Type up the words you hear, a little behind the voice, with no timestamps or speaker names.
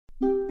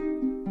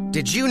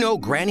Did you know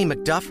Granny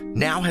McDuff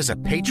now has a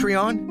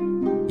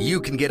Patreon?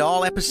 You can get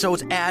all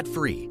episodes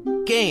ad-free,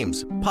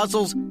 games,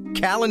 puzzles,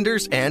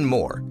 calendars, and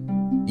more.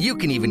 You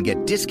can even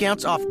get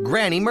discounts off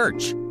Granny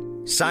merch.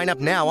 Sign up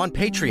now on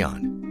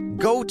Patreon.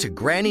 Go to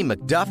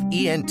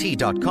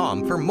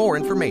GrannyMcDuffENT.com for more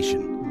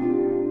information.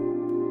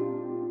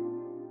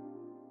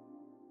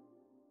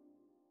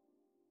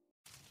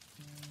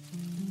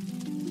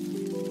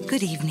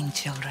 Good evening,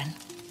 children.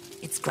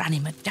 It's Granny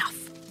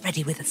McDuff,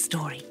 ready with a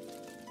story.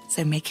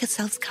 So make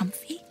yourselves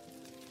comfy,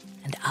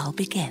 and I'll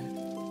begin.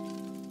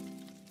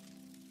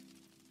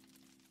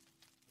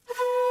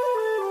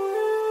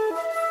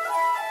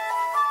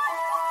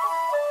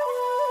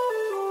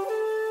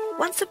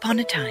 Once upon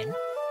a time,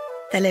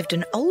 there lived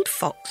an old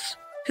fox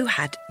who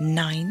had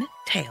 9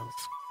 tails.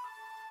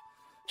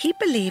 He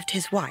believed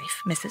his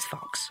wife, Mrs.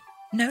 Fox,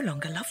 no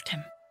longer loved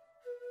him.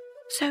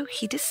 So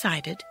he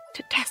decided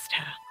to test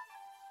her.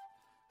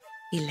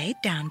 He laid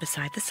down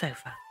beside the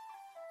sofa,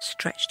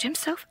 stretched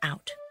himself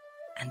out,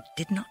 and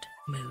did not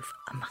move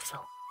a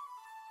muscle.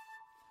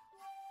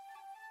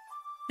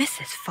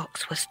 Mrs.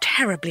 Fox was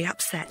terribly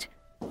upset,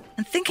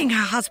 and thinking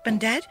her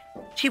husband dead,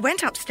 she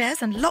went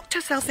upstairs and locked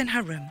herself in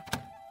her room.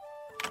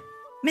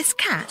 Miss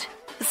Cat,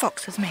 the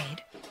fox's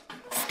maid,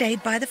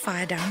 stayed by the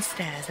fire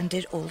downstairs and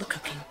did all the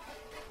cooking.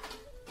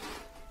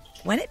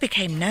 When it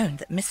became known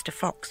that Mr.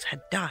 Fox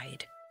had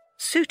died,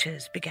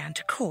 suitors began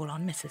to call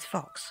on Mrs.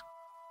 Fox.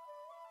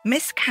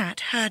 Miss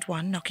Cat heard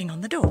one knocking on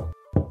the door.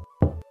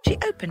 She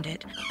opened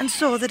it and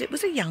saw that it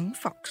was a young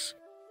fox.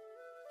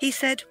 He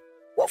said,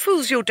 "What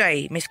fills your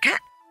day, Miss Cat?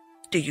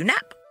 Do you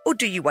nap or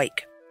do you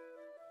wake?"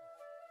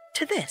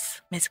 To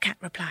this, Miss Cat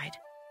replied,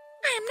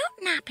 "I am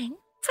not napping,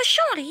 for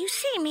surely you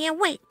see me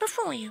awake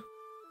before you.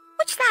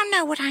 Wouldst thou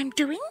know what I am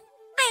doing?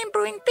 I am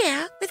brewing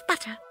beer with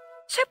butter.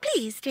 So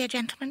please, dear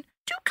gentleman,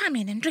 do come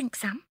in and drink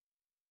some."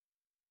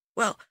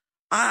 "Well,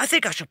 I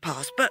think I shall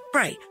pass, but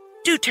pray,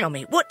 do tell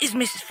me, what is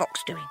Mrs.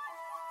 Fox doing?"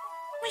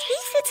 "Well, she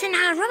sits in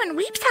her room and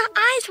weeps her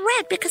eyes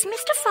red because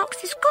Mr.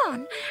 Fox is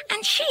gone,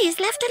 and she is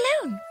left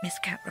alone," Miss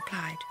Cat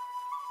replied.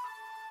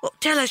 "Well,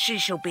 tell her she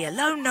shall be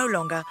alone no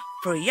longer,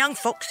 for a young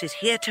fox is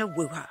here to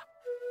woo her."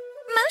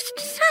 "Most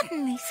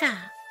certainly,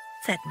 sir,"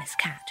 said Miss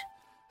Cat.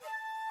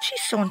 She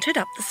sauntered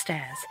up the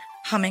stairs,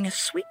 humming a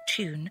sweet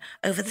tune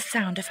over the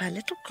sound of her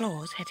little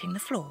claws hitting the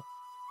floor.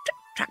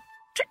 Trip-trap,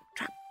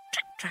 trip-trap,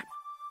 trip-trap.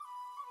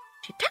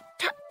 She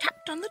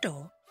tap-tap-tapped on the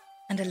door,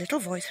 and a little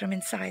voice from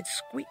inside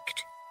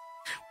squeaked,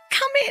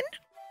 "Come in,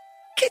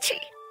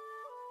 Kitty."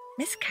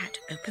 Miss Cat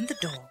opened the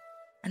door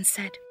and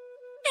said,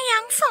 "A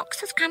young fox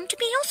has come to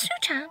be your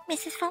suitor,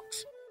 Mrs.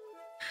 Fox."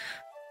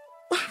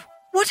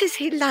 "What is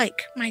he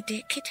like, my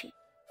dear Kitty?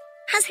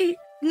 Has he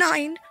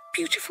 9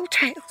 beautiful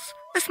tails,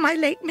 as my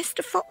late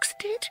Mr. Fox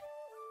did?"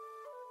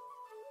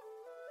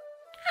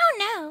 "Oh,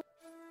 no.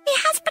 He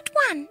has but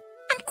one,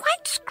 and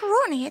quite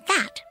scrawny at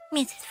that,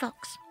 Mrs.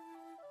 Fox."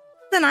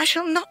 "Then I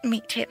shall not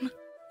meet him.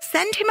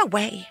 Send him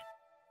away."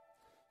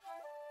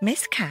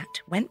 Miss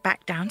Cat went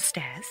back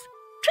downstairs,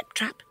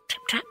 trip-trap,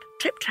 trip-trap,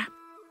 trip-trap,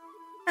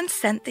 and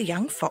sent the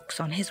young fox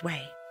on his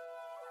way.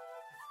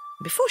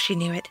 Before she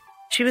knew it,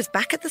 she was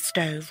back at the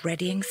stove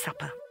readying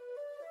supper.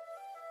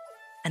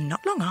 And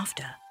not long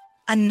after,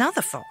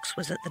 another fox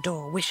was at the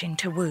door wishing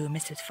to woo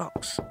Mrs.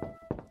 Fox.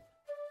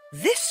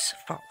 This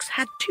fox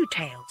had 2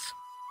 tails,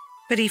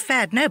 but he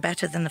fared no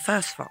better than the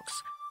first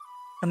fox,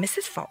 for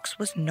Mrs. Fox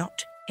was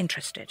not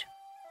interested.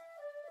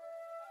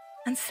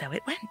 And so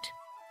it went,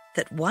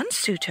 that one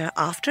suitor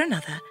after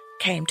another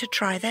came to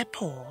try their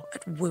paw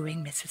at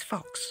wooing Mrs.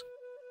 Fox.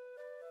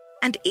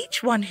 And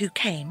each one who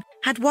came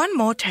had one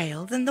more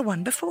tail than the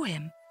one before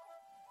him.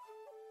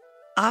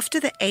 After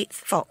the 8th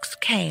fox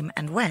came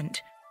and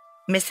went,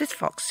 Mrs.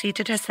 Fox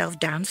seated herself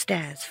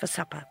downstairs for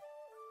supper.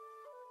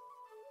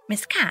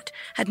 Miss Cat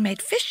had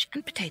made fish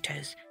and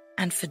potatoes,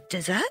 and for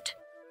dessert,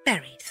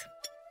 berries.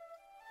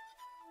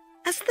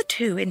 As the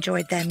two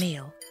enjoyed their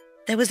meal,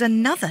 there was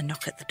another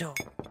knock at the door.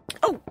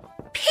 "Oh,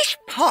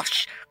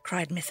 pish-posh!"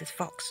 cried Mrs.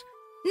 Fox.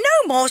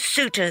 "No more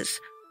suitors!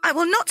 I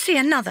will not see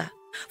another,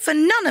 for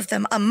none of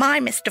them are my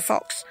Mr.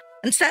 Fox,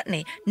 and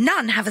certainly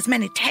none have as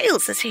many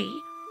tails as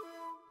he."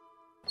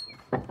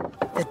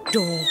 The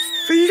door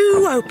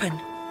flew open.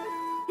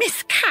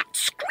 Miss Cat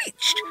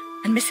screeched,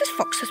 and Mrs.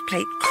 Fox's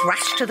plate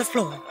crashed to the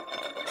floor.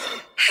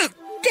 "How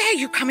dare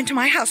you come into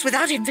my house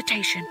without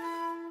invitation?"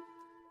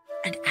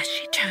 And as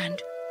she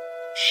turned,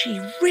 she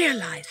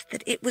realized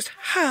that it was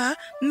her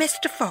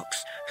Mr.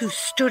 Fox who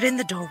stood in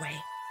the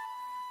doorway.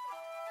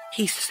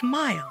 He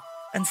smiled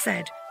and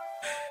said,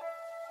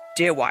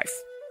 "Dear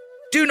wife,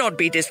 do not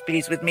be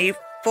displeased with me,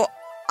 for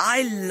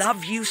I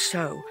love you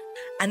so,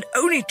 and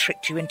only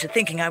tricked you into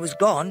thinking I was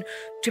gone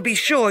to be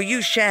sure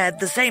you shared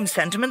the same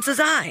sentiments as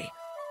I."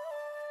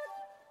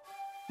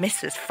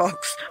 Mrs.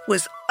 Fox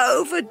was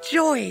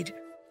overjoyed.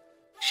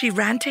 She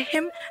ran to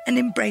him and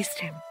embraced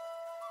him.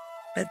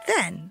 But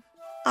then,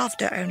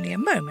 after only a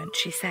moment,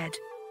 she said,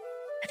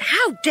 "And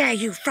how dare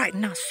you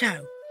frighten us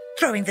so,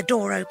 throwing the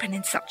door open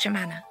in such a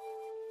manner?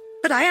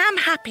 But I am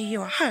happy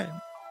you are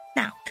home.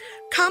 Now,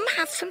 come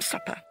have some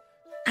supper.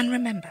 And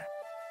remember,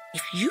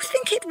 if you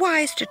think it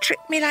wise to trick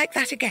me like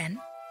that again,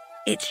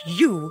 it's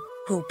you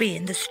who'll be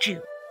in the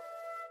stew.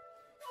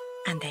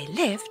 And they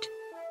lived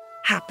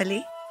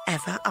happily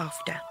ever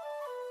after.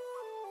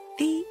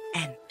 The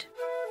end.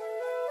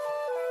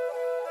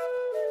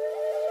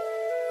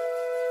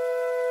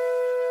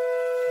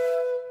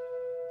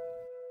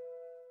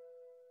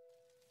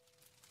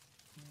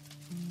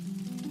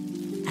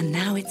 And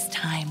now it's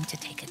time to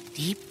take a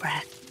deep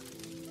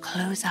breath,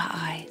 close our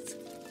eyes,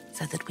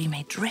 so that we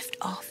may drift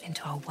off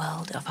into a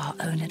world of our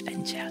own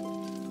adventure.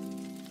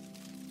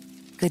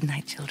 Good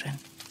night, children.